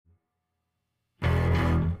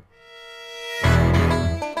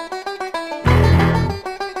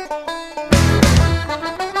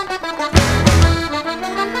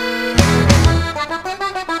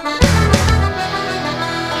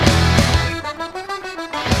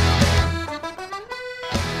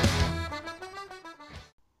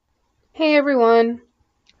everyone.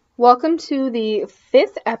 Welcome to the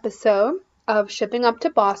 5th episode of Shipping Up to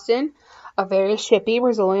Boston, a very shippy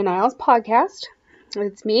Brazilian Isles podcast.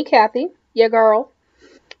 It's me, Kathy, ya girl.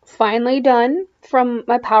 Finally done from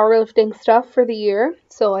my powerlifting stuff for the year,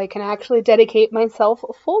 so I can actually dedicate myself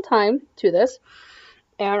full time to this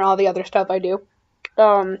and all the other stuff I do.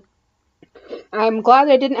 I'm glad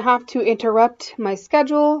I didn't have to interrupt my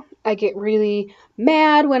schedule. I get really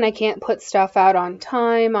mad when I can't put stuff out on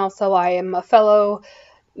time. Also, I am a fellow,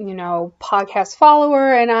 podcast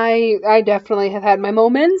follower, and I definitely have had my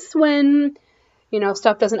moments when,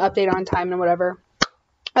 stuff doesn't update on time and whatever.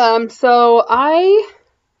 So I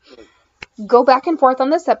go back and forth on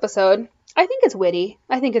this episode. I think it's witty.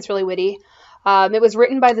 I think it's really witty. It was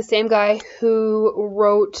written by the same guy who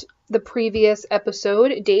wrote the previous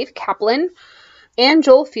episode, Dave Kaplan, and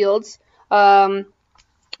Joel Fields.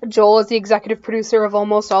 Joel is the executive producer of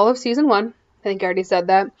almost all of season 1. I think I already said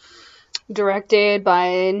that. Directed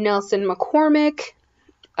by Nelson McCormick.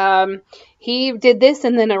 He did this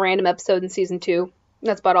and then a random episode in season 2.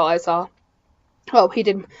 That's about all I saw. Oh, he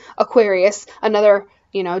did Aquarius, another,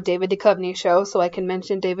 David Duchovny show, so I can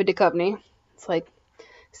mention David Duchovny. It's like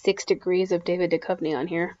 6 degrees of David Duchovny on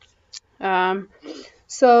here.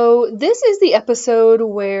 So this is the episode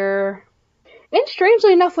where, and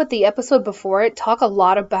strangely enough with the episode before it, talk a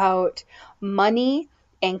lot about money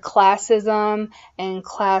and classism and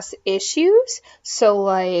class issues.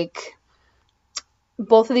 So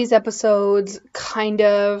both of these episodes kind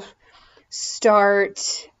of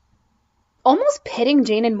start almost pitting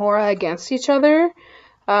Jane and Maura against each other.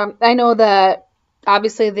 I know that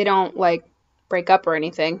obviously they don't break up or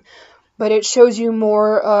anything, but it shows you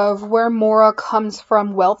more of where Maura comes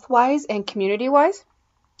from wealth-wise and community-wise,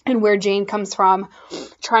 and where Jane comes from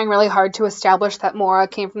trying really hard to establish that Maura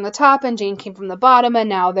came from the top and Jane came from the bottom, and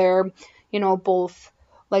now they're, both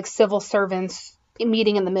civil servants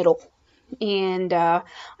meeting in the middle. And I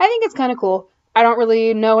think it's kind of cool. I don't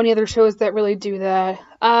really know any other shows that really do that.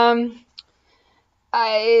 I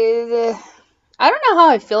don't know how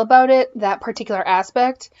I feel about it, that particular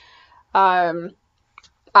aspect.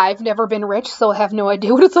 I've never been rich, so I have no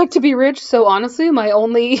idea what it's like to be rich. So honestly, my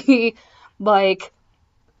only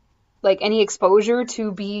any exposure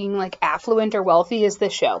to being affluent or wealthy is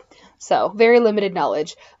this show. So very limited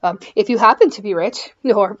knowledge. If you happen to be rich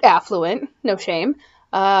or affluent, no shame,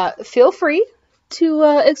 feel free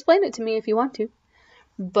to explain it to me if you want to.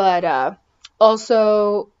 But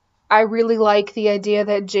also, I really like the idea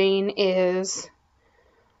that Jane is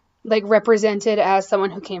represented as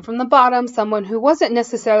someone who came from the bottom, someone who wasn't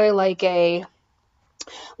necessarily a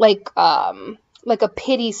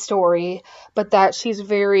pity story, but that she's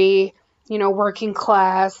very, working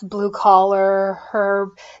class, blue collar.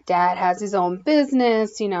 Her dad has his own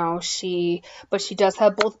business, but she does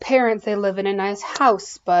have both parents. They live in a nice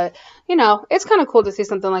house, but, it's kind of cool to see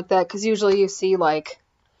something like that, because usually you see,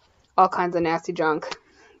 all kinds of nasty junk.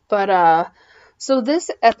 But, so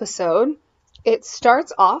this episode, it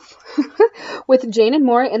starts off with Jane and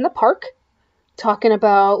Maura in the park, talking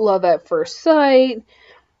about love at first sight,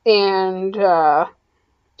 and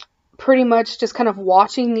pretty much just kind of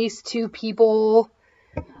watching these two people,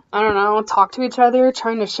 I don't know, talk to each other,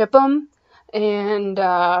 trying to ship them. And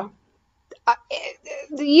you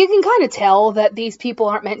can kind of tell that these people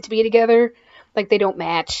aren't meant to be together. They don't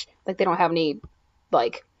match. They don't have any,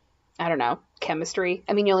 I don't know, chemistry.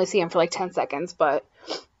 I mean, you only see them for 10 seconds, but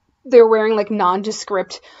they're wearing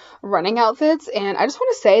nondescript running outfits. And I just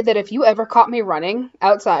want to say that if you ever caught me running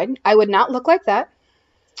outside, I would not look like that.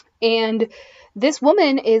 And this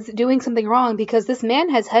woman is doing something wrong because this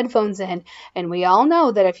man has headphones in, and we all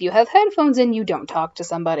know that if you have headphones in, you don't talk to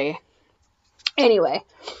somebody. Anyway,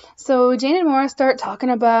 so Jane and Maura start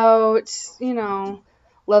talking about,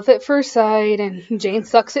 love at first sight, and Jane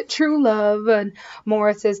sucks at true love, and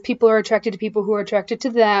Maura says people are attracted to people who are attracted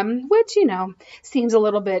to them, which, seems a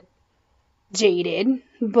little bit jaded,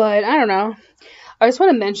 but I don't know. I just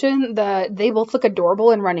want to mention that they both look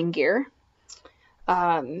adorable in running gear.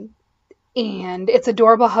 And it's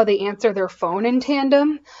adorable how they answer their phone in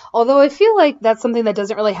tandem. Although I feel like that's something that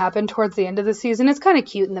doesn't really happen towards the end of the season. It's kind of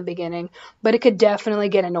cute in the beginning, but it could definitely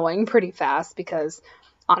get annoying pretty fast because,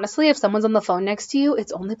 honestly, if someone's on the phone next to you,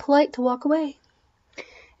 it's only polite to walk away.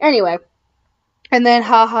 Anyway, and then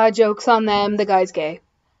haha jokes on them, the guy's gay.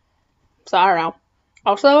 So I don't know.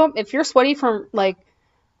 Also, if you're sweaty from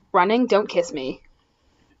running, don't kiss me.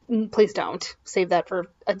 Please don't. Save that for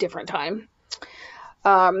a different time.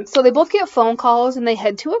 So they both get phone calls and they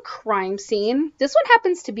head to a crime scene. This one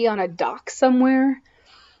happens to be on a dock somewhere,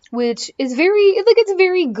 which is it's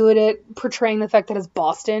very good at portraying the fact that it's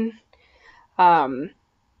Boston.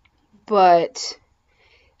 But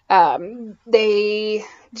Jane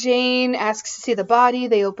asks to see the body.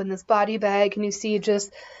 They open this body bag, and you see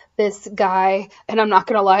just this guy, and I'm not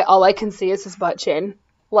gonna lie, all I can see is his butt chin.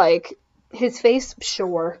 Like, his face,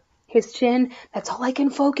 sure. His chin, that's all I can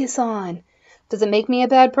focus on. Does it make me a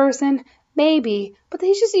bad person? Maybe. But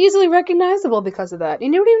he's just easily recognizable because of that.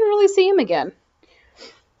 You don't even really see him again.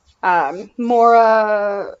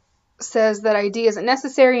 Maura says that ID isn't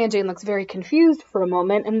necessary, and Jane looks very confused for a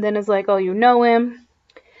moment, and then is like, oh, you know him?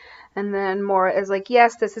 And then Maura is like,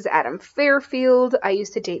 yes, this is Adam Fairfield. I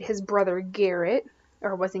used to date his brother Garrett.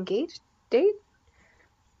 Or was engaged? Date?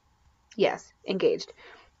 Yes, engaged.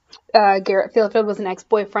 Garrett Fairfield was an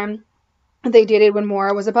ex-boyfriend. They dated when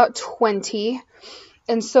Maura was about 20.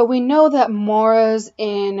 And so we know that Maura's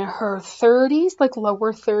in her 30s, like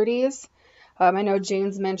lower 30s. I know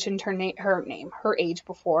Jane's mentioned her age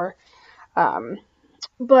before.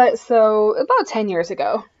 But so about 10 years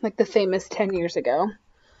ago, like the famous 10 years ago,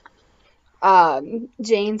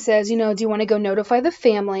 Jane says, do you want to go notify the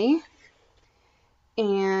family?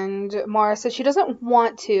 And Maura says she doesn't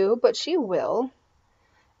want to, but she will.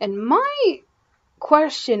 And my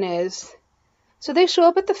question is, so they show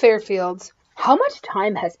up at the Fairfields. How much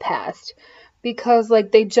time has passed? Because,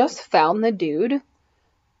 like, they just found the dude,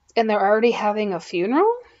 and they're already having a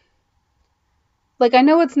funeral? Like, I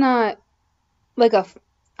know it's not, like,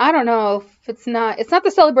 I don't know if it's not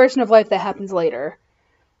the celebration of life that happens later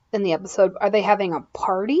in the episode. Are they having a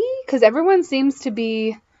party? Because everyone seems to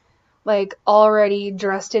be, like, already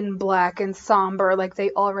dressed in black and somber, like they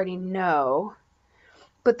already know.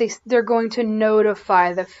 But they're going to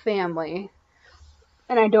notify the family.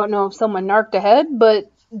 And I don't know if someone narked ahead,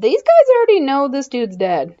 but these guys already know this dude's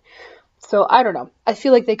dead. So I don't know. I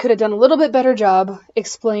feel like they could have done a little bit better job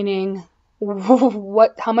explaining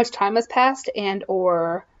how much time has passed, and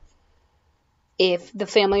or if the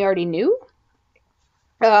family already knew.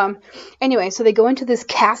 Anyway, so they go into this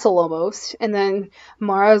castle almost, and then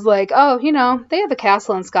Mara's like, oh, they have a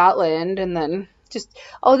castle in Scotland, and then just,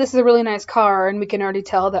 oh, this is a really nice car, and we can already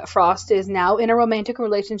tell that Frost is now in a romantic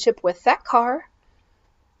relationship with that car.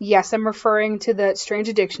 Yes, I'm referring to the Strange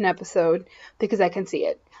Addiction episode, because I can see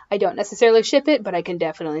it. I don't necessarily ship it, but I can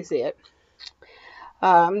definitely see it.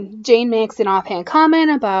 Jane makes an offhand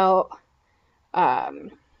comment about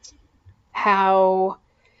how,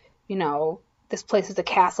 this place is a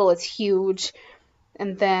castle, it's huge.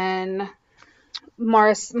 And then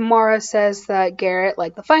Maura says that Garrett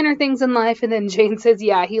liked the finer things in life, and then Jane says,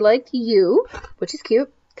 yeah, he liked you, which is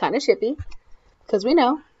cute, kind of shippy, because we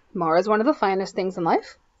know Maura's one of the finest things in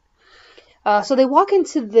life. So they walk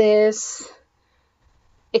into this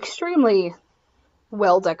extremely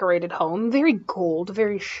well-decorated home, very gold,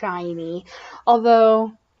 very shiny,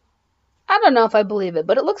 although I don't know if I believe it,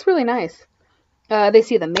 but it looks really nice. They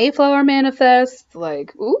see the Mayflower manifest,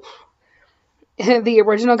 like, oof. The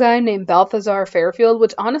original guy named Balthazar Fairfield,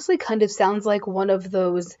 which honestly kind of sounds like one of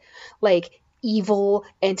those, like, evil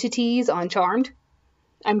entities on Charmed.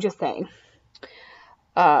 I'm just saying.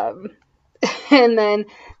 And then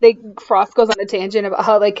Frost goes on a tangent about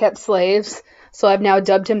how they kept slaves, so I've now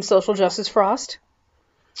dubbed him Social Justice Frost.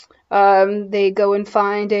 They go and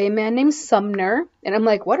find a man named Sumner, and I'm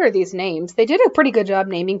like, what are these names? They did a pretty good job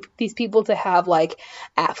naming these people to have, like,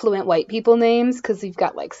 affluent white people names, because you've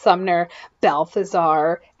got, like, Sumner,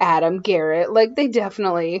 Balthazar, Adam, Garrett, like,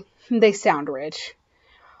 they sound rich.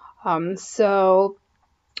 So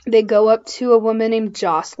they go up to a woman named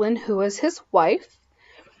Jocelyn, who is his wife,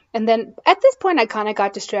 and then at this point I kind of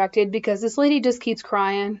got distracted, because this lady just keeps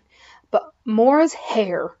crying, but Maura's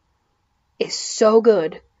hair is so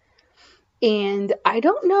good. And I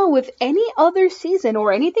don't know if any other season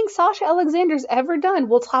or anything Sasha Alexander's ever done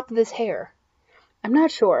will top this hair. I'm not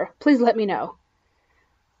sure. Please let me know.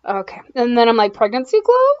 Okay. And then I'm like, pregnancy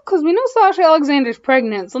glow? Because we know Sasha Alexander's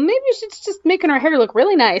pregnant, so maybe she's just making her hair look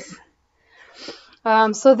really nice.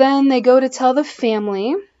 So then they go to tell the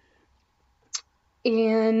family,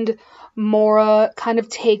 and Maura kind of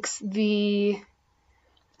takes the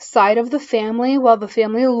side of the family, while the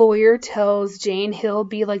family lawyer tells Jane he'll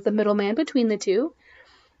be like the middleman between the two.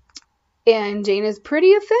 And Jane is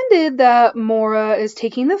pretty offended that Maura is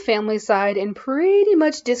taking the family side and pretty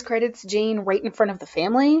much discredits Jane right in front of the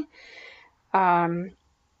family. In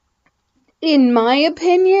my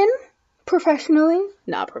opinion,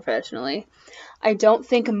 not professionally, I don't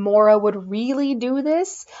think Maura would really do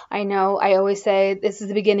this. I know I always say this is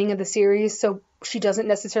the beginning of the series, so she doesn't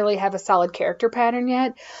necessarily have a solid character pattern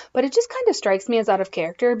yet, but it just kind of strikes me as out of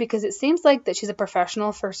character, because it seems like that she's a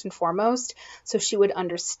professional first and foremost, so she would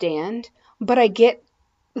understand. But I get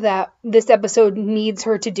that this episode needs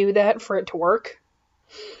her to do that for it to work.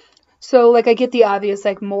 So, like, I get the obvious,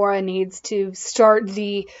 like, Mora needs to start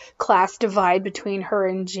the class divide between her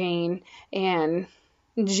and Jane, and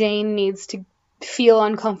Jane needs to feel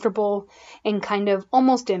uncomfortable and kind of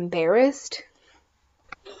almost embarrassed.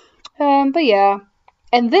 But yeah.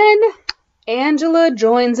 And then Angela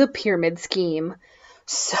joins a pyramid scheme.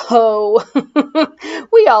 So,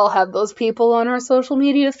 we all have those people on our social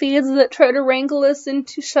media feeds that try to wrangle us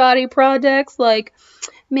into shoddy projects like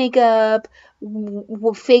makeup,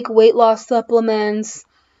 fake weight loss supplements,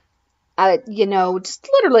 just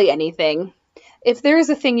literally anything. If there's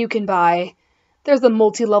a thing you can buy, there's a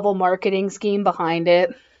multi-level marketing scheme behind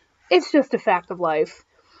it. It's just a fact of life.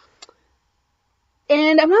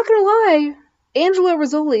 And I'm not gonna lie, Angela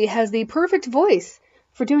Rizzoli has the perfect voice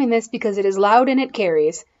for doing this because it is loud and it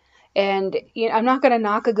carries. And I'm not gonna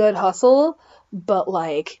knock a good hustle, but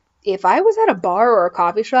like, if I was at a bar or a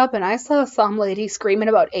coffee shop and I saw some lady screaming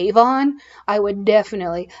about Avon, I would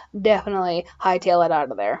definitely hightail it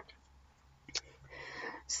out of there.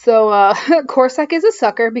 So, Corsac is a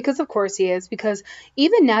sucker because of course he is, because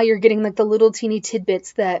even now you're getting like the little teeny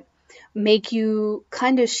tidbits that make you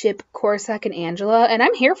kind of ship Corsac and Angela, and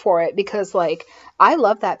I'm here for it because like I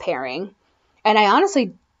love that pairing. And I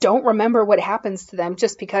honestly don't remember what happens to them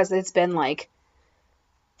just because it's been like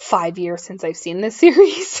 5 years since I've seen this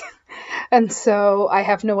series. And so I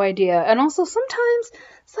have no idea. And also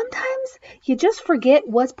sometimes you just forget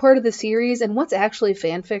what's part of the series and what's actually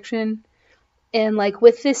fan fiction. And like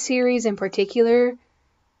with this series in particular,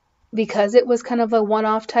 because it was kind of a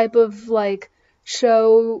one-off type of like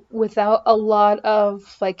show without a lot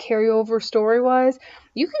of like carryover story-wise,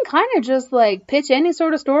 you can kind of just like pitch any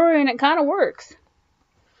sort of story and it kind of works.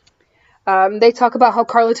 They talk about how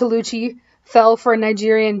Carla Tolucci fell for a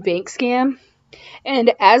Nigerian bank scam.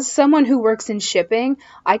 And as someone who works in shipping,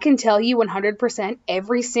 I can tell you 100%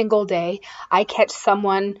 every single day I catch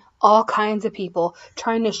someone, all kinds of people,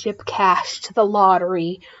 trying to ship cash to the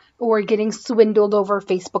lottery or getting swindled over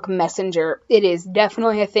Facebook Messenger. It is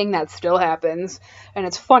definitely a thing that still happens. And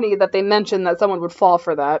it's funny that they mentioned that someone would fall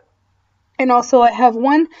for that. And also I have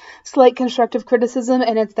one slight constructive criticism,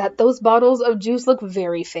 and it's that those bottles of juice look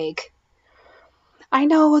very fake. I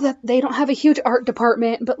know that they don't have a huge art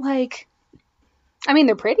department, but like, I mean,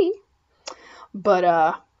 they're pretty. But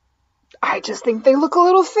I just think they look a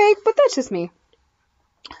little fake, but that's just me.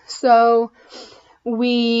 So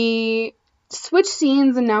we switch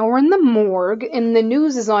scenes and now we're in the morgue, and the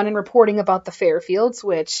news is on and reporting about the Fairfields,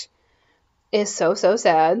 which is so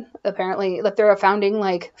sad. Apparently, if they're a founding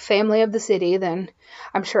like family of the city, then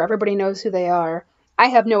I'm sure everybody knows who they are. I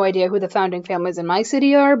have no idea who the founding families in my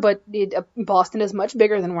city are, but Boston is much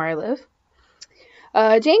bigger than where I live.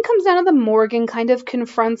 Jane comes down to the morgue and kind of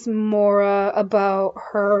confronts Mora about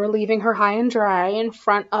her leaving her high and dry in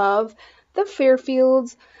front of the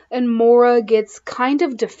Fairfields, and Mora gets kind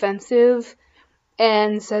of defensive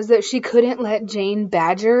and says that she couldn't let Jane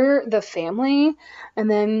badger the family. And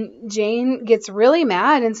then Jane gets really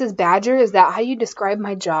mad and says, "Badger, is that how you describe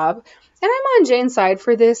my job?" And I'm on Jane's side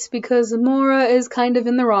for this because Mora is kind of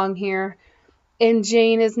in the wrong here. And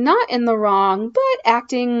Jane is not in the wrong, but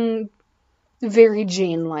acting very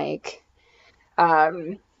Jane-like.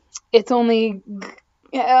 It's only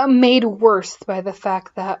made worse by the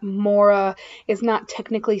fact that Mora is not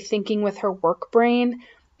technically thinking with her work brain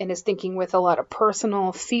and is thinking with a lot of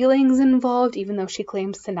personal feelings involved, even though she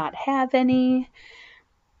claims to not have any.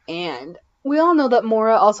 And we all know that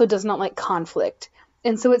Mora also does not like conflict.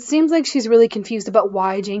 And so it seems like she's really confused about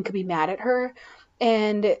why Jane could be mad at her.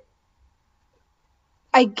 And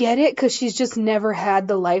I get it, because she's just never had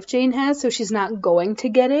the life Jane has, so she's not going to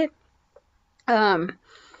get it.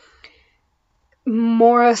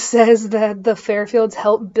 Mora says that the Fairfields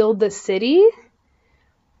helped build the city.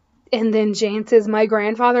 And then Jane says, "My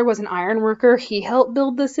grandfather was an iron worker. He helped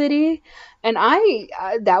build the city." And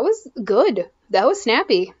that was good. That was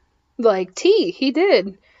snappy. Like, he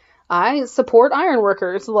did. I support iron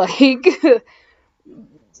workers. Like,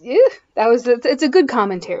 yeah, it's a good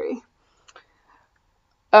commentary.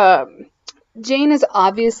 Jane is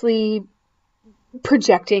obviously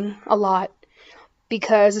projecting a lot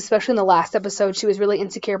because, especially in the last episode, she was really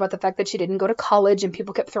insecure about the fact that she didn't go to college and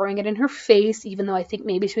people kept throwing it in her face, even though I think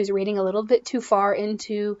maybe she was reading a little bit too far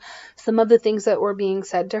into some of the things that were being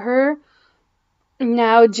said to her.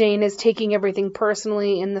 Now Jane is taking everything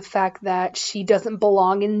personally in the fact that she doesn't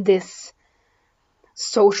belong in this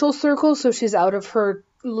social circle, so she's out of her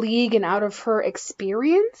league and out of her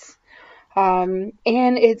experience. And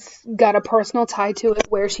it's got a personal tie to it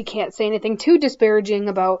where she can't say anything too disparaging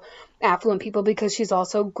about affluent people because she's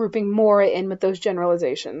also grouping Mora in with those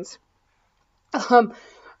generalizations.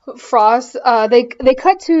 Frost, they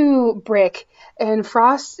cut to Brick, and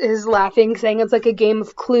Frost is laughing, saying it's like a game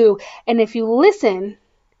of Clue. And if you listen,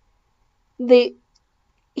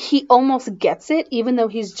 he almost gets it, even though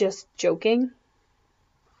he's just joking.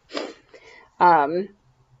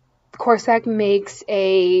 Corsac makes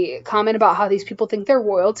a comment about how these people think they're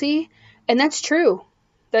royalty, and that's true.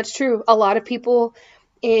 That's true. A lot of people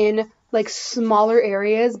in like smaller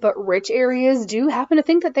areas but rich areas do happen to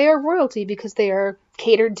think that they are royalty because they are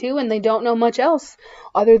catered to and they don't know much else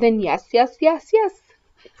other than yes, yes, yes, yes.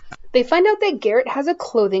 They find out that Garrett has a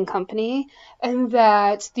clothing company and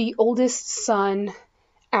that the oldest son,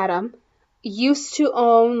 Adam, used to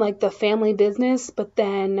own like the family business, but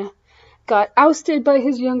then got ousted by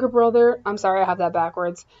his younger brother. I'm sorry, I have that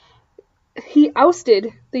backwards. He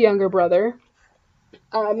ousted the younger brother,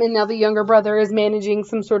 and now the younger brother is managing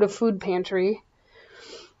some sort of food pantry.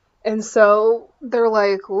 And so they're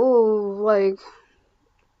like, ooh, like,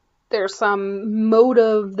 there's some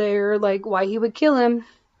motive there, like, why he would kill him.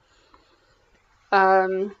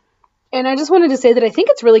 And I just wanted to say that I think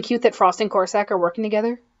it's really cute that Frost and Corsac are working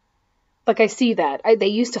together. Like, I see that. They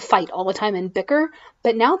used to fight all the time and bicker,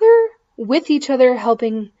 but now they're with each other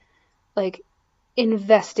helping, like,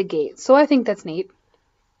 investigate. So I think that's neat.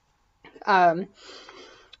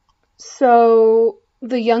 So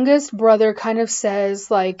the youngest brother kind of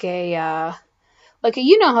says, like you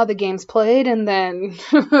know how the game's played, and then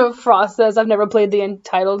Frost says, I've never played the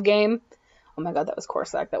Entitled game. Oh my god, that was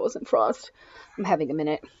Corsac, that wasn't Frost. I'm having a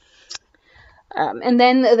minute. And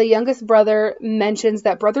then the youngest brother mentions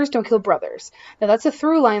that brothers don't kill brothers. Now that's a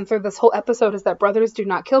through line through this whole episode, is that brothers do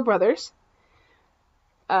not kill brothers.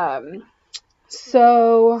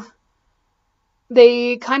 So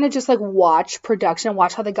they kind of just like watch production,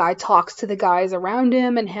 watch how the guy talks to the guys around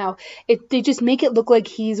him, and how they just make it look like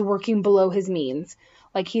he's working below his means.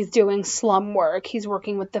 Like he's doing slum work, he's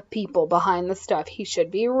working with the people behind the stuff, he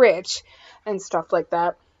should be rich, and stuff like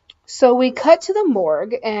that. So we cut to the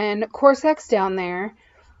morgue, and Corsac's down there,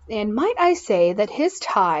 and might I say that his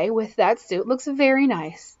tie with that suit looks very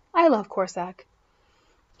nice. I love Corsac.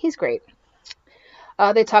 He's great.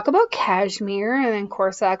 They talk about Cashmere, and then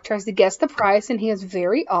Corsac tries to guess the price, and he is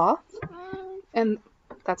very off. And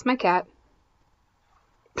that's my cat.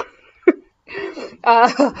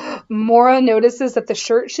 Mora notices that the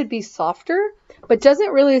shirt should be softer, but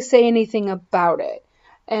doesn't really say anything about it.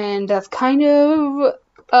 And that's kind of,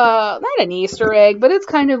 not an Easter egg, but it's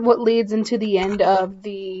kind of what leads into the end of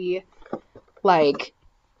the, like,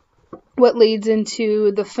 what leads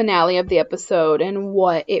into the finale of the episode and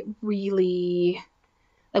what it really,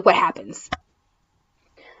 like, what happens.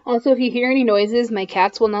 Also, if you hear any noises, my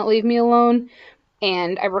cats will not leave me alone,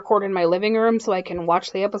 and I record in my living room so I can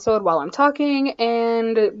watch the episode while I'm talking,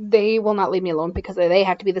 and they will not leave me alone because they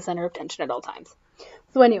have to be the center of attention at all times.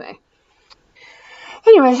 So anyway,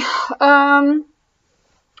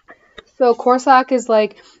 so Corsac is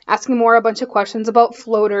like asking Mora a bunch of questions about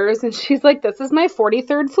floaters, and she's like, this is my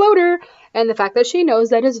 43rd floater, and the fact that she knows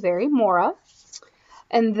that is very Mora.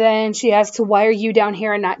 And then she asks, why are you down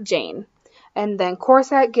here and not Jane? And then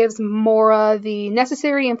Corsac gives Mora the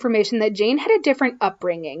necessary information that Jane had a different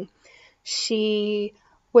upbringing. She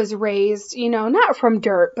was raised, not from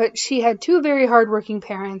dirt, but she had two very hardworking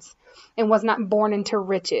parents and was not born into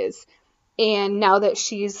riches. And now that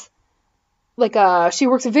she's she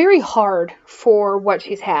works very hard for what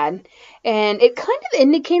she's had. And it kind of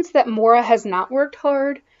indicates that Mora has not worked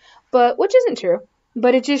hard, which isn't true.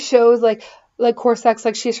 But it just shows, like Corsac's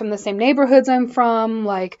like, she's from the same neighborhoods I'm from,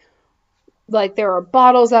 like there are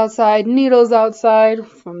bottles outside, needles outside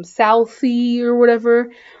from Southie or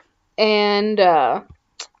whatever. And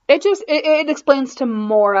it explains to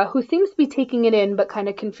Mora, who seems to be taking it in but kind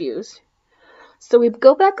of confused. So we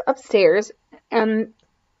go back upstairs, and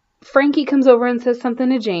Frankie comes over and says something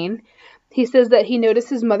to Jane. He says that he noticed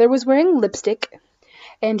his mother was wearing lipstick,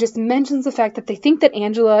 and just mentions the fact that they think that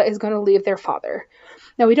Angela is going to leave their father.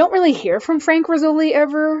 Now, we don't really hear from Frank Rizzoli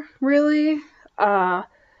ever, really,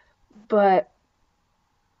 but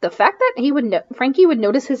the fact that Frankie would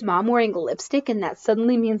notice his mom wearing lipstick and that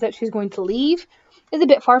suddenly means that she's going to leave is a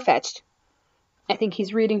bit far-fetched. I think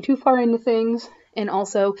he's reading too far into things, and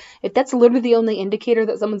also, if that's literally the only indicator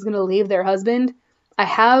that someone's going to leave their husband, I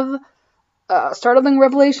have a startling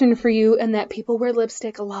revelation for you, and that people wear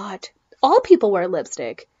lipstick a lot. All people wear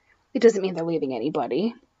lipstick. It doesn't mean they're leaving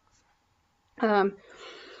anybody.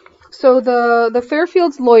 So the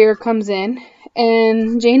Fairfields lawyer comes in,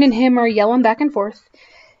 and Jane and him are yelling back and forth.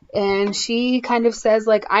 And she kind of says,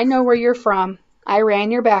 like, I know where you're from. I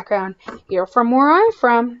ran your background. You're from where I'm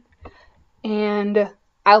from. And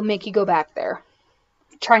I'll make you go back there.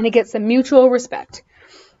 Trying to get some mutual respect.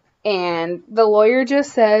 And the lawyer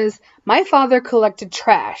just says, my father collected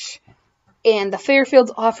trash, and the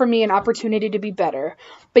Fairfields offer me an opportunity to be better.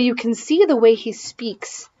 But you can see the way he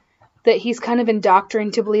speaks that he's kind of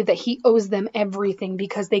indoctrinated to believe that he owes them everything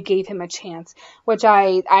because they gave him a chance, which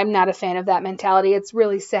I'm not a fan of that mentality. It's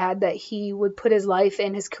really sad that he would put his life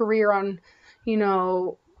and his career on,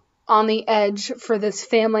 on the edge for this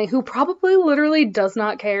family who probably literally does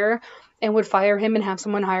not care and would fire him and have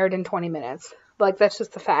someone hired in 20 minutes. Like, that's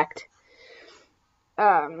just a fact.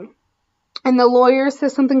 And the lawyer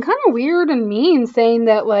says something kind of weird and mean, saying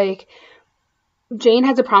that, like, Jane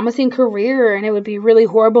has a promising career and it would be really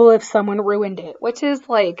horrible if someone ruined it, which is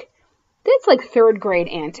like, that's like third grade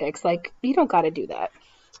antics. Like, you don't gotta do that.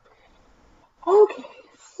 Okay,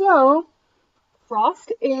 so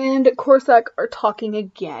Frost and Corsac are talking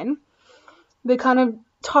again. They kind of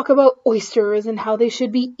talk about oysters and how they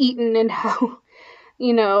should be eaten and how,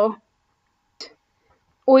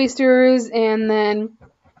 oysters, and then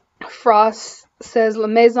Frost says La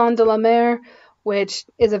Maison de la Mer, which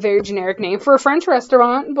is a very generic name for a French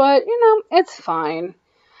restaurant, but, it's fine.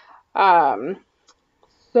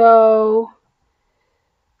 So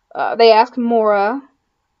they ask Mora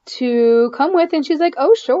to come with, and she's like,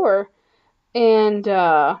 oh, sure. And,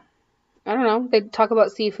 I don't know, they talk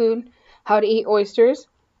about seafood, how to eat oysters,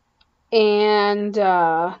 and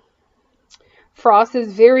Frost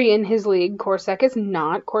is very in his league. Corsac is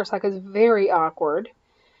not. Corsac is very awkward.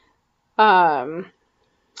 And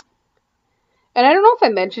I don't know if I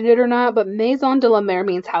mentioned it or not, but Maison de la Mer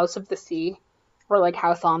means house of the sea, or like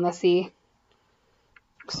house on the sea.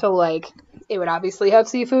 So like, it would obviously have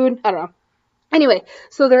seafood. I don't know. Anyway,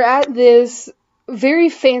 so they're at this very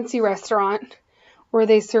fancy restaurant where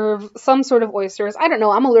they serve some sort of oysters. I don't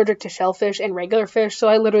know. I'm allergic to shellfish and regular fish, so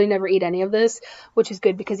I literally never eat any of this, which is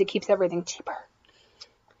good because it keeps everything cheaper.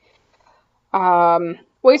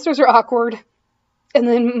 Oysters are awkward. And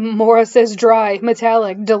then Mora says dry,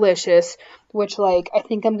 metallic, delicious, which, like, I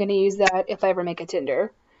think I'm going to use that if I ever make a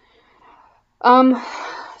Tinder.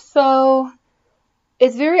 So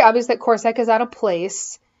it's very obvious that Corsac is out of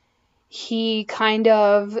place. He kind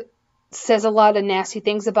of says a lot of nasty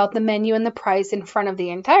things about the menu and the price in front of the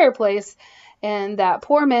entire place. And that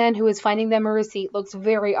poor man who is finding them a receipt looks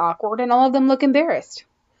very awkward, and all of them look embarrassed.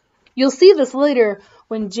 You'll see this later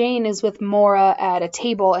when Jane is with Mora at a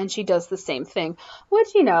table and she does the same thing. Which,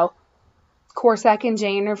 Corsac and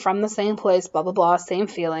Jane are from the same place, blah, blah, blah, same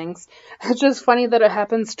feelings. It's just funny that it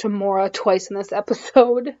happens to Mora twice in this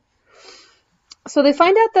episode. So they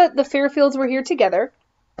find out that the Fairfields were here together.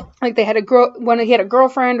 Like he had a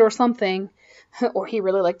girlfriend or something. Or he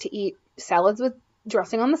really liked to eat salads with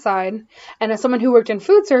dressing on the side. And as someone who worked in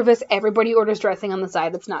food service, everybody orders dressing on the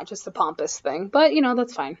side. It's not just a pompous thing. But,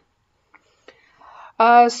 that's fine.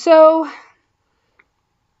 So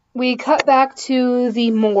we cut back to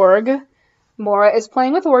the morgue. Mora is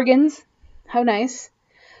playing with organs. How nice.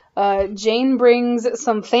 Jane brings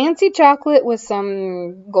some fancy chocolate with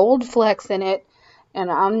some gold flecks in it. And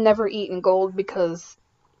I'm never eating gold because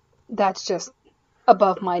that's just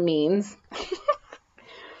above my means.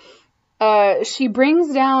 She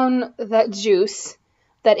brings down that juice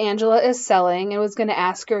that Angela is selling and was going to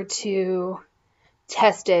ask her to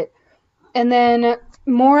test it. And then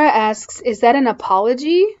Mora asks, is that an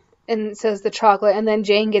apology? And says the chocolate. And then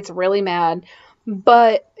Jane gets really mad.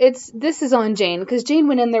 But this is on Jane, because Jane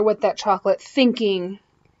went in there with that chocolate thinking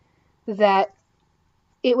that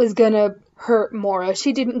it was going to hurt Mora.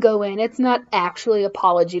 She didn't go in. It's not actually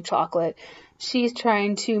apology chocolate. She's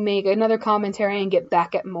trying to make another commentary and get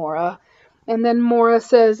back at Mora. And then Mora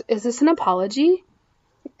says, is this an apology?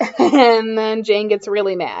 And then Jane gets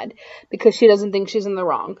really mad because she doesn't think she's in the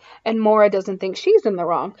wrong. And Mora doesn't think she's in the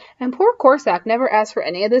wrong. And poor Corsac never asked for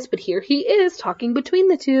any of this, but here he is talking between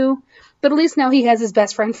the two. But at least now he has his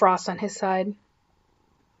best friend Frost on his side.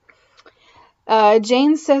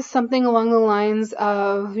 Jane says something along the lines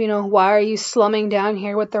of, why are you slumming down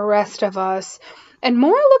here with the rest of us? And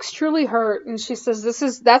Mora looks truly hurt. And she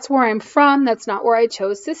says, that's where I'm from. That's not where I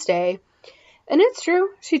chose to stay. And it's true.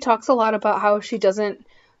 She talks a lot about how she doesn't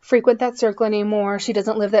frequent that circle anymore. She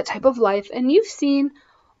doesn't live that type of life. And you've seen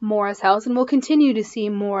Mora's house and will continue to see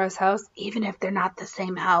Mora's house, even if they're not the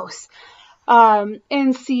same house.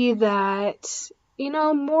 And see that,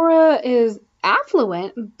 Mora is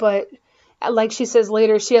affluent, but like she says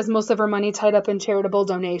later, she has most of her money tied up in charitable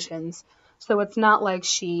donations. So it's not like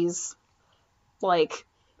she's like,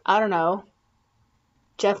 I don't know,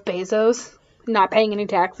 Jeff Bezos, not paying any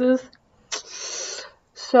taxes.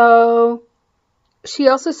 So She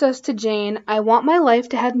also says to Jane, I want my life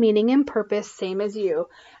to have meaning and purpose, same as you.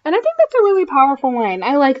 And I think that's a really powerful line.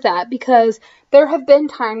 I like that because there have been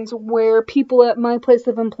times where people at my place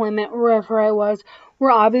of employment, wherever I was,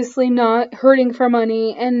 were obviously not hurting for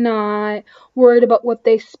money and not worried about what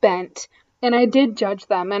they spent. And I did judge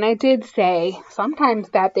them and I did say sometimes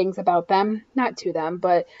bad things about them, not to them,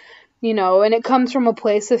 but, and it comes from a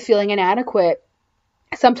place of feeling inadequate.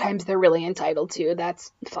 Sometimes they're really entitled to.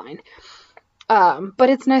 That's fine. But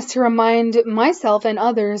it's nice to remind myself and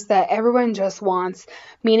others that everyone just wants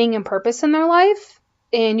meaning and purpose in their life,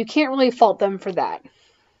 and you can't really fault them for that.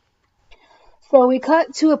 So we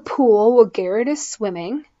cut to a pool where Garrett is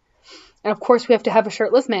swimming, and of course we have to have a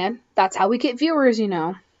shirtless man. That's how we get viewers,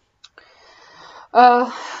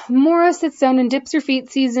 Maura sits down and dips her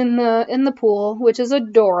feetsies in the pool, which is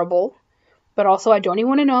adorable. But also I don't even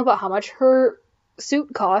want to know about how much her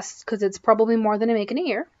suit costs, because it's probably more than I make in a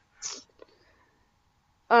year.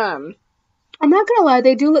 I'm not gonna lie,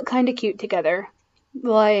 they do look kind of cute together.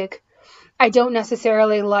 Like, I don't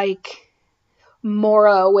necessarily like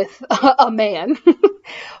Maura with a man,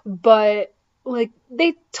 but like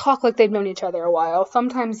they talk like they've known each other a while.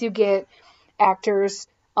 Sometimes you get actors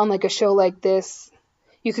on like a show like this,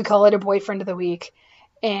 you could call it a boyfriend of the week,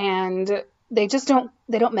 and they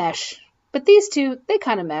don't mesh. But these two, they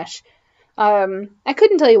kind of mesh. I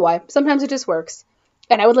couldn't tell you why. Sometimes it just works.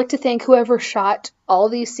 And I would like to thank whoever shot all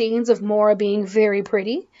these scenes of Maura being very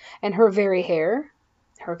pretty and her very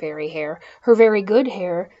good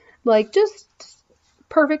hair, like just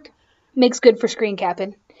perfect. Makes good for screen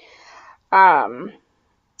capping.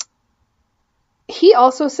 He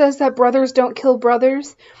also says that brothers don't kill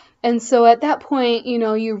brothers. And so at that point,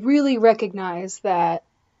 you really recognize that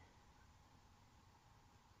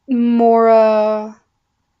Maura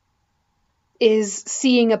is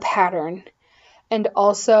seeing a pattern. And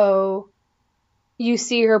also, you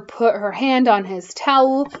see her put her hand on his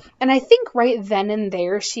towel. And I think right then and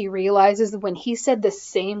there, she realizes when he said the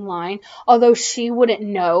same line, although she wouldn't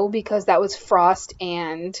know because that was Frost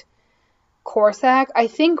and Corsac, I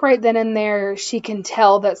think right then and there, she can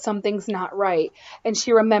tell that something's not right. And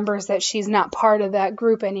she remembers that she's not part of that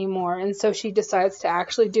group anymore. And so she decides to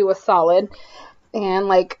actually do a solid and,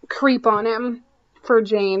 like, creep on him for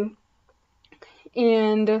Jane.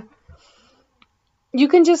 And you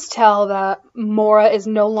can just tell that Maura is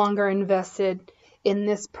no longer invested in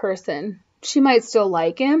this person. She might still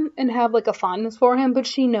like him and have like a fondness for him, but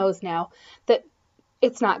she knows now that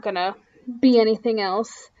it's not gonna be anything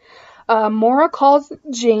else. Maura calls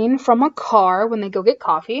Jane from a car when they go get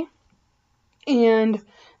coffee, and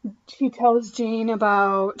she tells Jane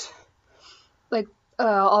about like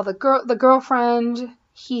all the girlfriend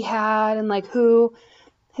he had and like who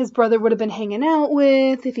his brother would have been hanging out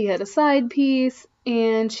with if he had a side piece.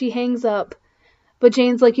 And she hangs up. But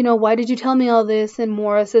Jane's like, why did you tell me all this? And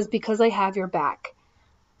Maura says, because I have your back.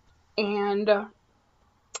 And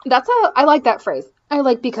I like that phrase. I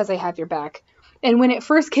like because I have your back. And when it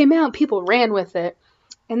first came out, people ran with it.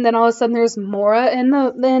 And then all of a sudden there's Maura and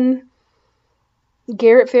then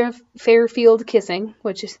Garrett Fairfield kissing,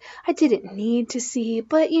 which is, I didn't need to see,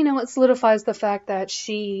 but it solidifies the fact that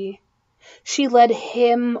she led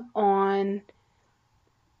him on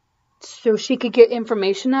so she could get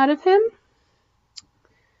information out of him.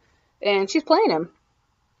 And she's playing him.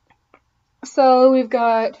 So we've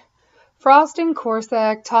got Frost and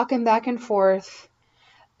Corsac talking back and forth.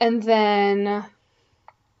 And then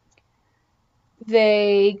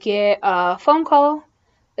they get a phone call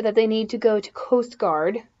that they need to go to Coast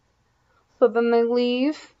Guard. So then they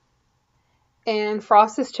leave. And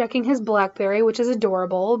Frost is checking his BlackBerry, which is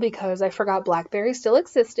adorable because I forgot BlackBerry still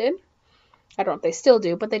existed. I don't know if they still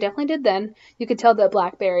do, but they definitely did then. You could tell that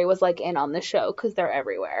BlackBerry was like in on the show because they're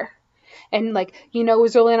everywhere. And like,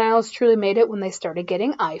 Zola and Isles truly made it when they started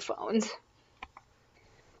getting iPhones.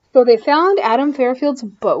 So they found Adam Fairfield's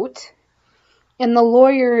boat, and the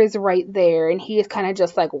lawyer is right there, and he is kind of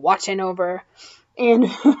just like watching over. And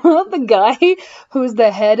the guy who's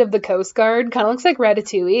the head of the Coast Guard kind of looks like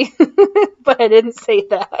Ratatouille, but I didn't say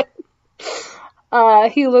that.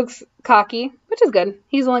 He looks cocky, which is good.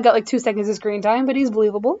 He's only got like 2 seconds of screen time, but he's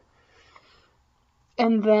believable.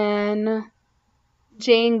 And then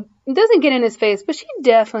Jane doesn't get in his face, but she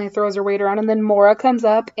definitely throws her weight around. And then Maura comes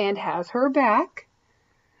up and has her back.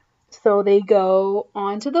 So they go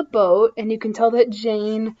onto the boat, and you can tell that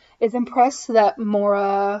Jane is impressed that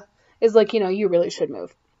Maura is like, you really should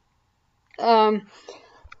move.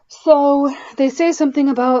 So they say something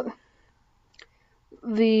about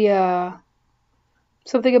the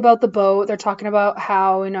something about the boat. They're talking about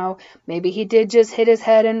how, maybe he did just hit his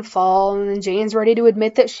head and fall, and then Jane's ready to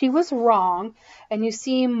admit that she was wrong. And you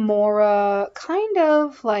see Maura kind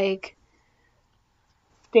of like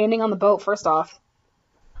standing on the boat, first off,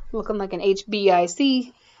 looking like an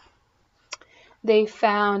HBIC. They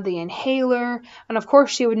found the inhaler, and of course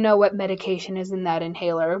she would know what medication is in that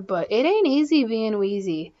inhaler, but it ain't easy being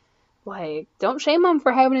wheezy. Like, don't shame them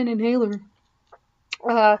for having an inhaler.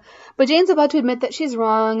 But Jane's about to admit that she's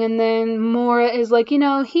wrong, and then Maura is like,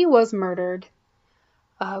 he was murdered.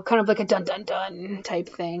 Kind of like a dun-dun-dun type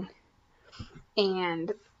thing.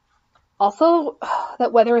 And also,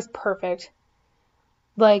 that weather is perfect.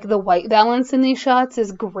 Like, the white balance in these shots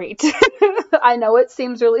is great. I know it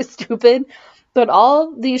seems really stupid, but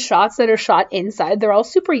all these shots that are shot inside, they're all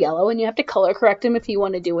super yellow, and you have to color correct them if you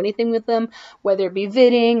want to do anything with them, whether it be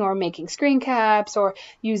vidding or making screen caps or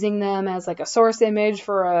using them as like a source image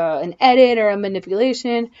for an edit or a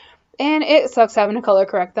manipulation. And it sucks having to color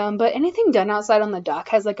correct them, but anything done outside on the dock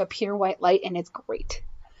has like a pure white light, and it's great.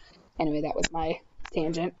 Anyway, that was my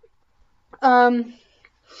tangent.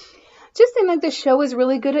 Just think like the show is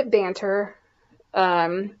really good at banter.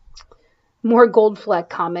 More gold fleck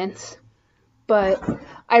comments. But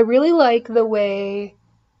I really like the way,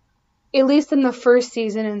 at least in the first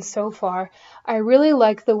season and so far, I really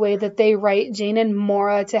like the way that they write Jane and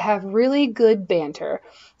Maura to have really good banter.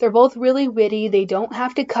 They're both really witty. They don't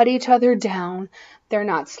have to cut each other down. They're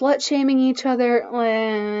not slut-shaming each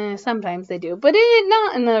other. Sometimes they do, but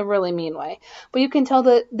not in a really mean way. But you can tell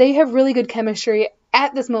that they have really good chemistry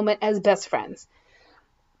at this moment as best friends.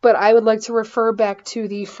 But I would like to refer back to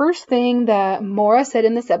the first thing that Maura said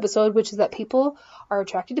in this episode, which is that people are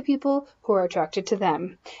attracted to people who are attracted to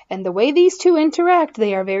them. And the way these two interact,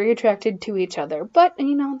 they are very attracted to each other. But,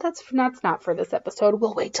 that's not for this episode.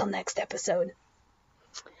 We'll wait till next episode.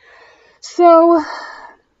 So,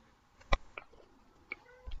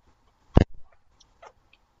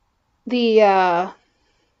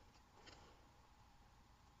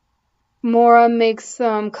 Maura makes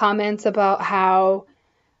some comments about how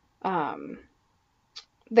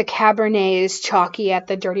the Cabernet is chalky at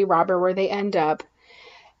the Dirty Robber where they end up.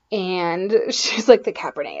 And she's like, the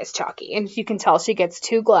Cabernet is chalky. And you can tell she gets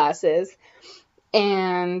 2 glasses.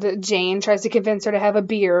 And Jane tries to convince her to have a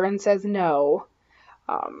beer and says no.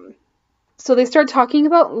 So they start talking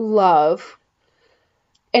about love.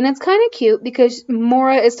 And it's kind of cute because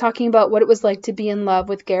Maura is talking about what it was like to be in love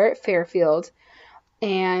with Garrett Fairfield.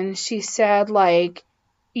 And she said, like,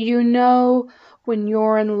 when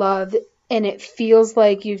you're in love and it feels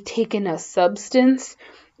like you've taken a substance,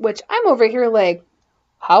 which I'm over here like,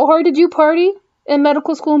 how hard did you party in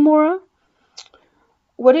medical school, Maura?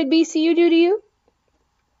 What did BCU do to you?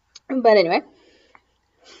 But anyway,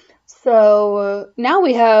 so now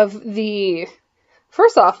we have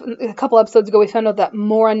first off, a couple episodes ago we found out that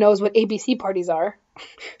Maura knows what ABC parties are.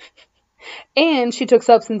 And she took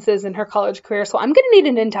substances in her college career, so I'm going to need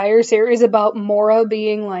an entire series about Maura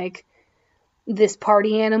being like this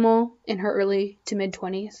party animal in her early to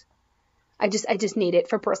mid-20s. I just need it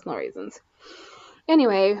for personal reasons.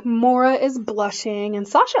 Anyway, Maura is blushing, and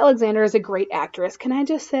Sasha Alexander is a great actress, can I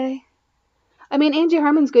just say? I mean, Angie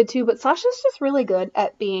Harmon's good too, but Sasha's just really good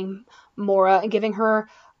at being Maura and giving her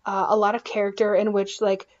a lot of character in which,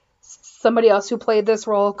 like, somebody else who played this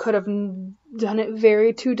role could have done it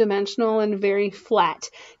very two-dimensional and very flat,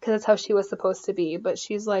 because that's how she was supposed to be. But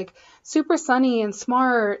she's, like, super sunny and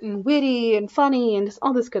smart and witty and funny and just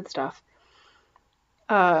all this good stuff.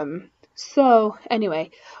 So,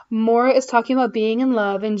 anyway, Maura is talking about being in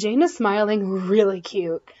love, and Jane is smiling really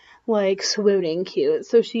cute. Like, swooning cute.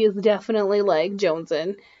 So she is definitely, like,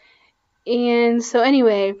 jonesing. And so,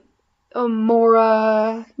 anyway,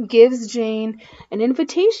 Maura gives Jane an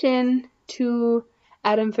invitation to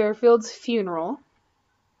Adam Fairfield's funeral.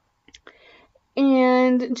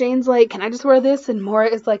 And Jane's like, can I just wear this? And Maura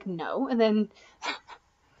is like, no. And then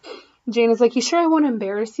Jane is like, you sure I won't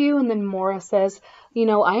embarrass you? And then Maura says,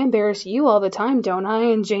 I embarrass you all the time, don't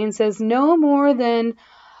I? And Jane says, no more than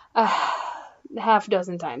half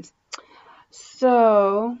dozen times.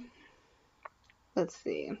 So, let's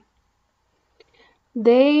see.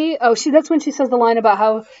 That's when she says the line about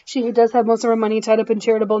how she does have most of her money tied up in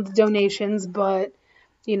charitable donations, but,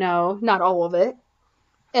 not all of it.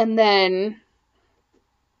 And then,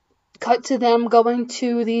 cut to them going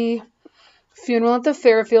to the funeral at the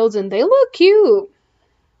Fairfields, and they look cute.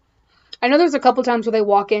 I know there's a couple times where they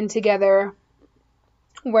walk in together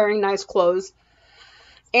wearing nice clothes.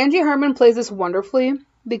 Angie Harmon plays this wonderfully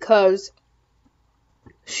because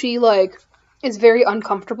she, is very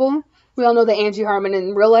uncomfortable. We all know that Angie Harmon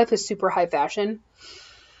in real life is super high fashion.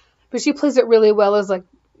 But she plays it really well as like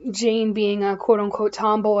Jane being a quote unquote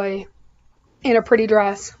tomboy in a pretty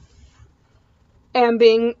dress and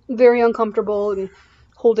being very uncomfortable and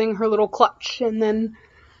holding her little clutch and then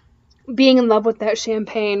being in love with that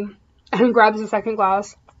champagne and grabs the second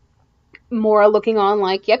glass. Maura looking on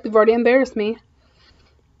like, yep, you've already embarrassed me.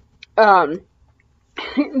 Jane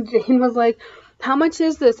was like, how much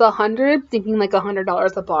is this? $100? Thinking like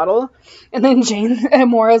 $100 a bottle. And then Jane and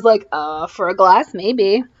Maura's like, for a glass,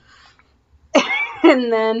 maybe.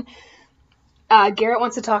 And then Garrett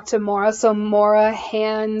wants to talk to Maura, so Maura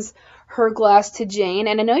hands her glass to Jane.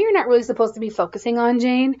 And I know you're not really supposed to be focusing on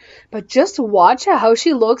Jane, but just watch how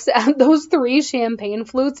she looks at those 3 champagne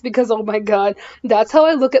flutes, because oh my god, that's how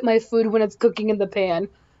I look at my food when it's cooking in the pan.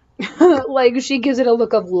 Like, she gives it a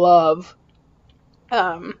look of love.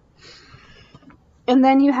 And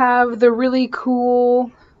then you have the really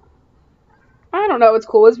cool, I don't know, it's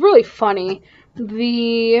cool, it's really funny,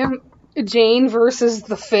 the Jane versus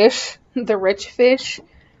the fish, the rich fish.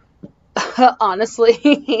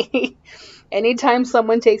 Honestly, anytime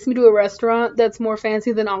someone takes me to a restaurant that's more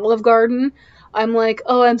fancy than Olive Garden, I'm like,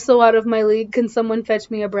 oh, I'm so out of my league, can someone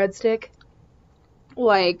fetch me a breadstick?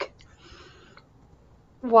 Like,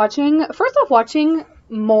 watching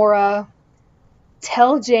Maura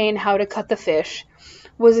tell Jane how to cut the fish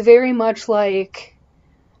was very much like,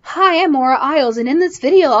 hi, I'm Maura Isles, and in this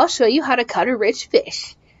video I'll show you how to cut a rich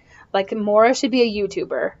fish. Like, Maura should be a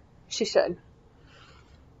YouTuber. She should.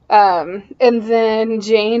 And then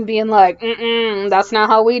Jane being like, that's not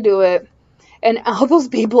how we do it. And all those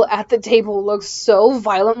people at the table look so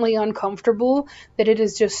violently uncomfortable that it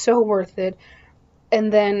is just so worth it.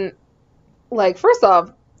 And then, like, first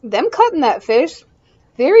off, them cutting that fish,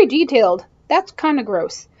 very detailed. That's kind of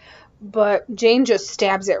gross. But Jane just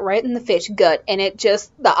stabs it right in the fish gut, and it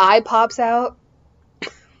just, the eye pops out.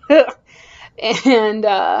 And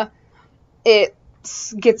it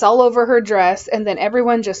gets all over her dress, and then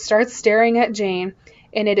everyone just starts staring at Jane,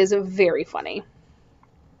 and it is very funny.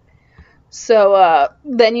 So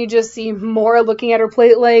then you just see Maura looking at her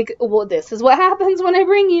plate like, well, this is what happens when I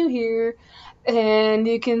bring you here. And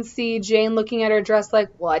you can see Jane looking at her dress like,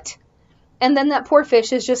 what? And then that poor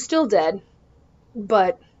fish is just still dead.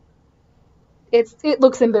 But it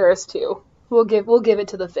looks embarrassed too. We'll give it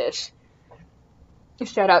to the fish.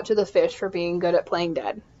 Shout out to the fish for being good at playing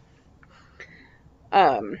dead.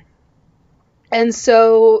 And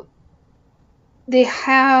so they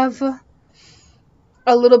have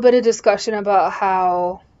a little bit of discussion about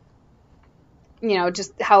how, you know,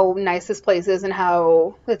 just how nice this place is and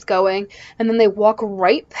how it's going. And then they walk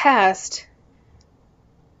right past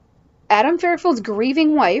Adam Fairfield's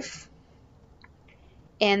grieving wife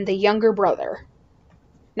and the younger brother.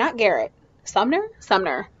 Not Garrett.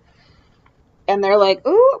 Sumner. And they're like,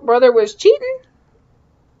 ooh, brother was cheating.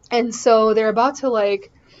 And so they're about to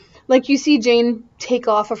like you see Jane take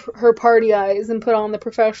off of her party eyes and put on the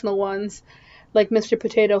professional ones, like Mr.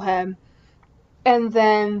 Potato Head. And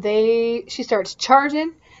then she starts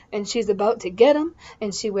charging, and she's about to get him,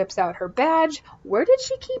 and she whips out her badge. Where did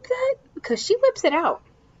she keep that? Because she whips it out.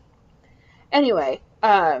 Anyway,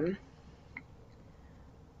 oh, and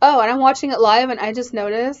I'm watching it live, and I just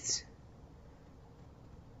noticed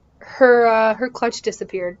her clutch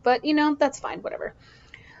disappeared. But, you know, that's fine, whatever.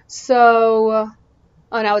 So,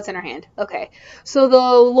 oh, now it's in her hand. Okay. So the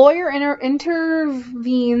lawyer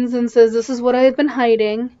intervenes and says, this is what I've been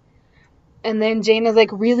hiding. And then Jane is like,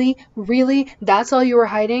 really? Really? That's all you were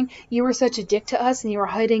hiding? You were such a dick to us and you were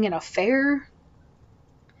hiding an affair?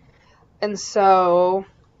 And so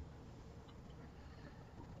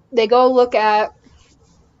they go look at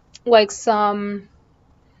like some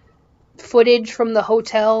footage from the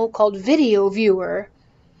hotel called Video Viewer,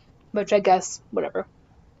 which I guess, whatever.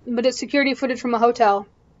 But it's security footage from a hotel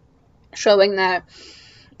showing that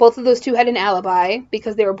both of those two had an alibi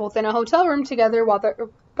because they were both in a hotel room together while their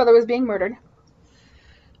brother was being murdered.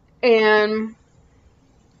 And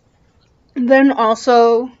then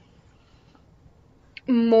also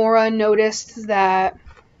Maura noticed that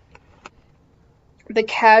the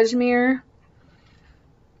cashmere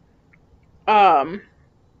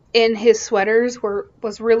in his sweaters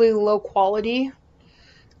was really low quality,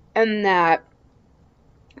 and that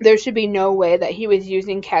there should be no way that he was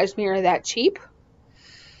using cashmere that cheap.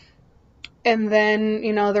 And then,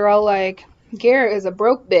 you know, they're all like, Garrett is a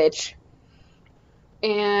broke bitch.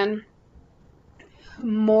 And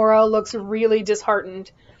Maura looks really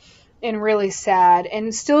disheartened and really sad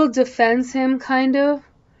and still defends him kind of,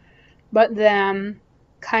 but then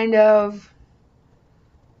kind of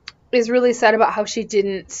is really sad about how she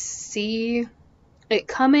didn't see it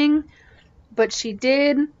coming, but she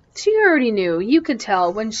did. she already knew. You could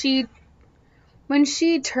tell when she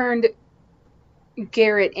turned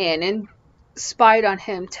Garrett in and spied on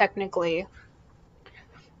him technically.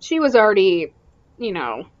 She was already,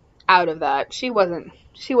 out of that. She wasn't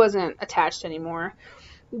attached anymore.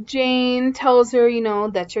 Jane tells her,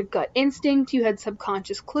 that's your gut instinct. You had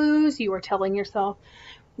subconscious clues. You were telling yourself,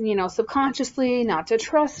 subconsciously not to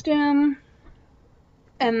trust him.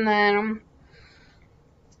 And then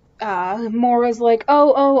Maura's like,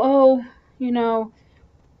 oh,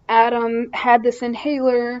 Adam had this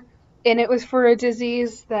inhaler, and it was for a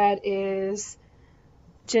disease that is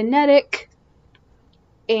genetic,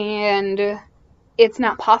 and it's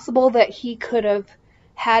not possible that he could have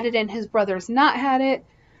had it and his brothers not had it.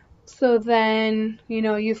 So then,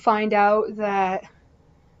 you find out that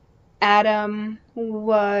Adam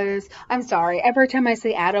was... I'm sorry, every time I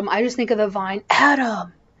say Adam, I just think of the Vine,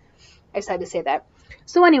 Adam! I just had to say that.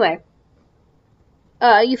 So anyway,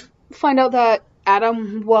 you find out that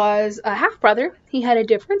Adam was a half-brother. He had a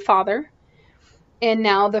different father. And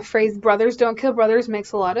now the phrase brothers don't kill brothers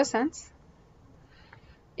makes a lot of sense.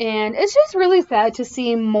 And it's just really sad to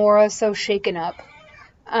see Maura so shaken up.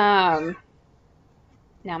 Now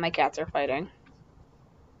my cats are fighting.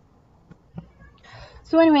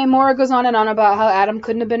 So anyway, Maura goes on and on about how Adam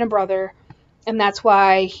couldn't have been a brother. And that's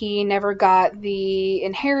why he never got the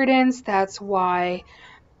inheritance. That's why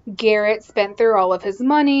Garrett spent through all of his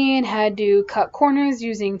money and had to cut corners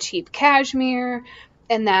using cheap cashmere.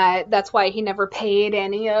 And that's why he never paid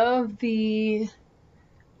any of the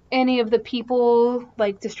people,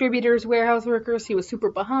 like distributors, warehouse workers. He was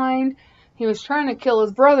super behind. He was trying to kill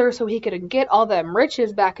his brother so he could get all them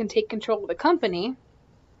riches back and take control of the company.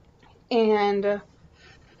 And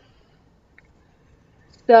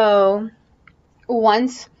so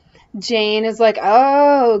once Jane is like,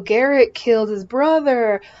 oh, Garrett killed his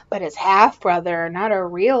brother, but his half-brother, not a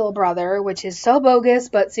real brother, which is so bogus,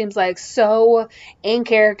 but seems like so in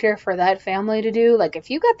character for that family to do. Like, if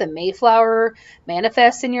you got the Mayflower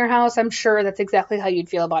manifest in your house, I'm sure that's exactly how you'd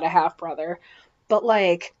feel about a half-brother. But,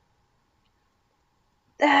 like,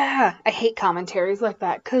 I hate commentaries like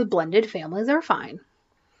that, because blended families are fine.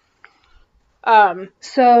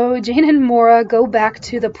 So Jane and Maura go back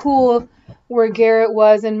to the pool where Garrett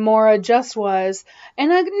was and Maura just was,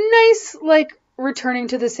 and a nice, like, returning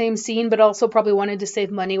to the same scene, but also probably wanted to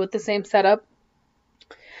save money with the same setup.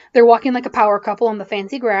 They're walking like a power couple on the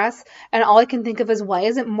fancy grass, and all I can think of is, why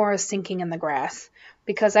isn't Maura sinking in the grass?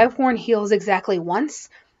 Because I've worn heels exactly once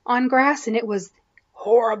on grass, and it was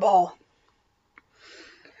horrible.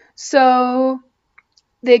 So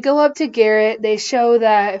they go up to Garrett. They show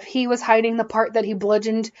that he was hiding the part that he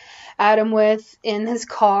bludgeoned Adam with in his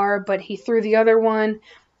car, but he threw the other one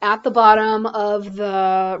at the bottom of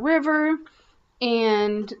the river,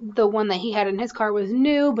 and the one that he had in his car was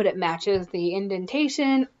new, but it matches the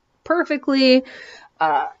indentation perfectly.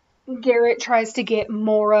 Garrett tries to get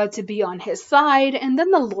Maura to be on his side, and then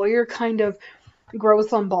the lawyer kind of grows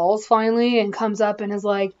some balls finally and comes up and is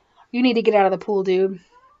like, you need to get out of the pool, dude.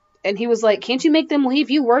 And he was like, can't you make them leave?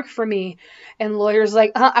 You work for me. And the lawyer's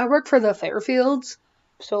like, I work for the Fairfields.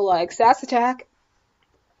 So, like, sass attack.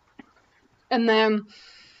 And then,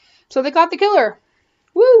 so they caught the killer.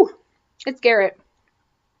 Woo! It's Garrett.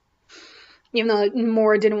 Even though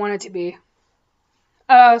Maura didn't want it to be.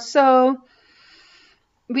 So,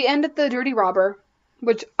 we end at the Dirty Robber,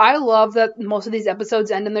 which I love that most of these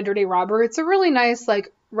episodes end in the Dirty Robber. It's a really nice,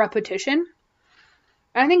 like, repetition.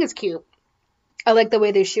 And I think it's cute. I like the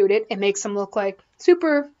way they shoot it. It makes them look like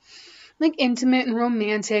super, like, intimate and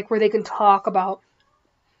romantic, where they can talk about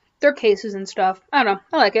their cases and stuff. I don't know.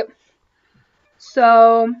 I like it.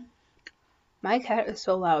 So, my cat is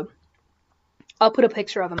so loud. I'll put a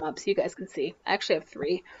picture of him up so you guys can see. I actually have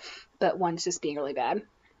 3, but one's just being really bad.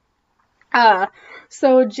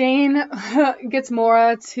 So Jane gets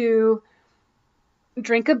Maura to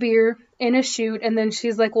drink a beer in a shoot, and then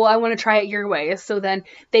she's like, well, I want to try it your way. So then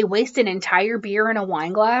they waste an entire beer in a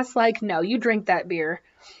wine glass. Like, no, you drink that beer.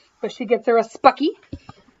 But she gets her a Spucky,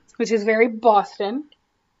 which is very Boston.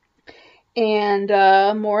 And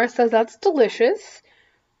Maura says that's delicious.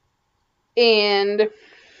 And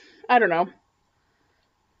I don't know.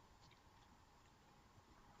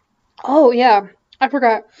 Oh, yeah, I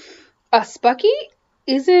forgot. A Spucky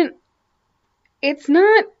it's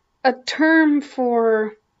not a term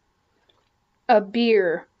for a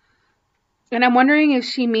beer. And I'm wondering if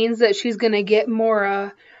she means that she's going to get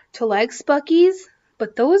Maura to like Spuckies.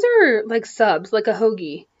 But those are like subs, like a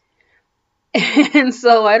hoagie. And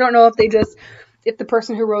so I don't know if the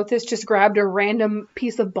person who wrote this just grabbed a random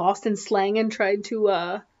piece of Boston slang and tried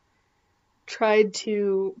to tried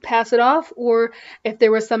to pass it off, or if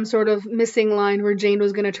there was some sort of missing line where Jane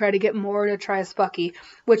was going to try to get Maura to try a Spucky,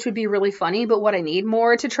 which would be really funny, but what I need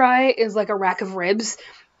Maura to try is like a rack of ribs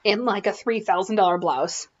in like a $3,000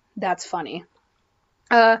 blouse. That's funny.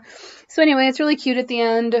 So anyway, it's really cute at the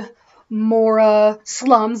end. Maura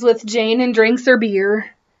slums with Jane and drinks her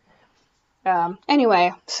beer.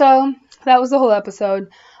 Anyway, so that was the whole episode.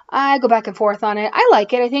 I go back and forth on it. I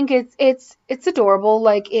like it. I think it's adorable.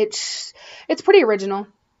 Like it's pretty original.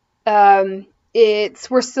 We're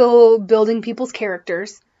still building people's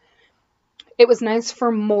characters. It was nice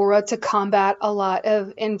for Maura to combat a lot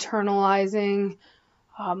of internalizing,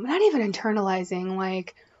 not even internalizing,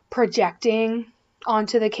 like projecting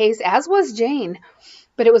onto the case, as was Jane.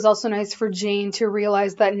 But it was also nice for Jane to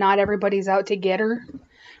realize that not everybody's out to get her,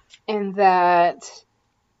 and that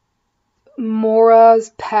Maura's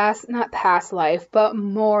past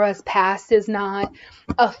is not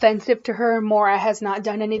offensive to her. Maura has not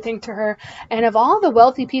done anything to her. And of all the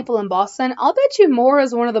wealthy people in Boston, I'll bet you Maura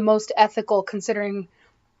is one of the most ethical, considering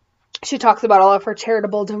she talks about all of her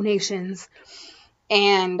charitable donations.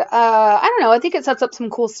 And I don't know, I think it sets up some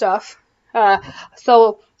cool stuff.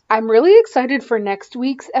 So I'm really excited for next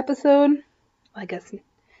week's episode. I guess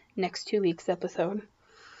next 2 weeks' episode.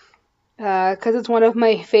 Because it's one of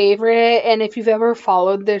my favorite, and if you've ever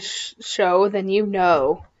followed this show, then you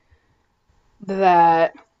know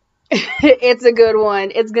that it's a good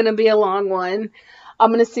one. It's going to be a long one.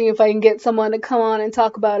 I'm going to see if I can get someone to come on and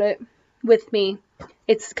talk about it with me.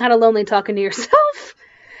 It's kind of lonely talking to yourself.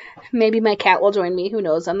 Maybe my cat will join me. Who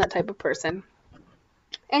knows? I'm that type of person.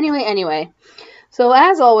 Anyway. So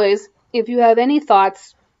as always, if you have any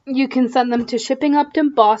thoughts, you can send them to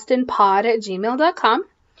shippinguptobostonpod@gmail.com.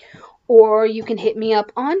 Or you can hit me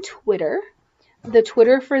up on Twitter. The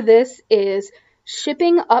Twitter for this is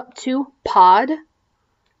shippinguptopod,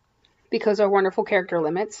 because our wonderful character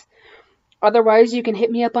limits. Otherwise, you can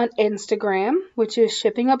hit me up on Instagram, which is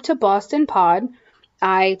shippinguptobostonpod.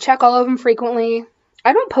 I check all of them frequently.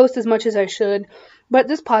 I don't post as much as I should, but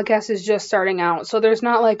this podcast is just starting out, so there's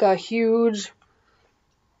not like a huge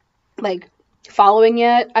following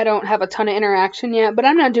yet. I don't have a ton of interaction yet, but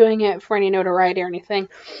I'm not doing it for any notoriety or anything.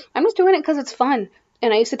 I'm just doing it because it's fun.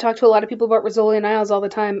 And I used to talk to a lot of people about Rizzoli and Isles all the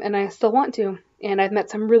time, and I still want to. And I've met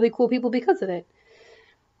some really cool people because of it.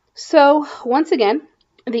 So, once again,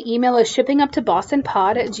 the email is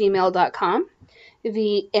shippinguptobostonpod@gmail.com.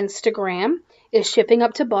 The Instagram is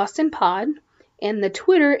shippinguptobostonpod. And the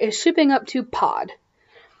Twitter is shippinguptopod.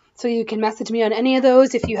 So you can message me on any of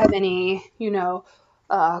those if you have any,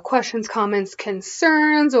 questions, comments,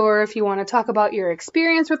 concerns, or if you want to talk about your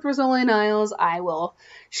experience with Rizzoli and Isles, I will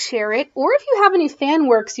share it. Or if you have any fan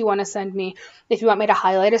works you want to send me, if you want me to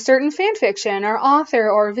highlight a certain fan fiction or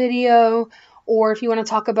author or video, or if you want to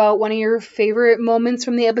talk about one of your favorite moments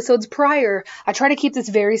from the episodes prior. I try to keep this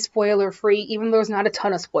very spoiler free, even though there's not a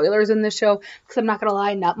ton of spoilers in this show, because I'm not going to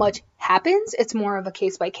lie, not much happens. It's more of a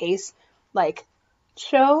case by case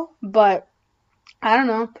show, but I don't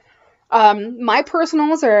know. My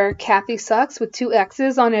personals are Kathy Sucks with 2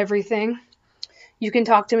 X's on everything. You can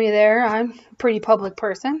talk to me there. I'm a pretty public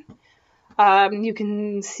person. You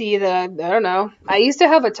can see I don't know. I used to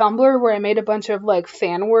have a Tumblr where I made a bunch of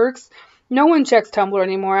fan works. No one checks Tumblr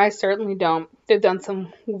anymore. I certainly don't. They've done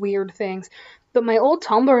some weird things. But my old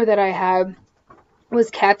Tumblr that I had was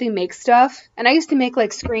Kathy Makes Stuff. And I used to make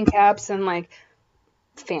screen caps and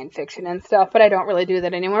fan fiction and stuff, but I don't really do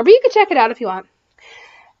that anymore. But you can check it out if you want.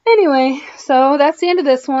 Anyway, so that's the end of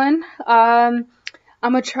this one. I'm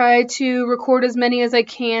going to try to record as many as I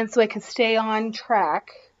can so I can stay on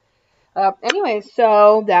track. Anyway,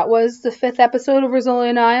 so that was the 5th episode of Rizzoli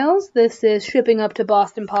and Isles. This is Shipping Up to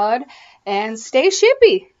Boston Pod, and stay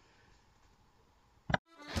shippy!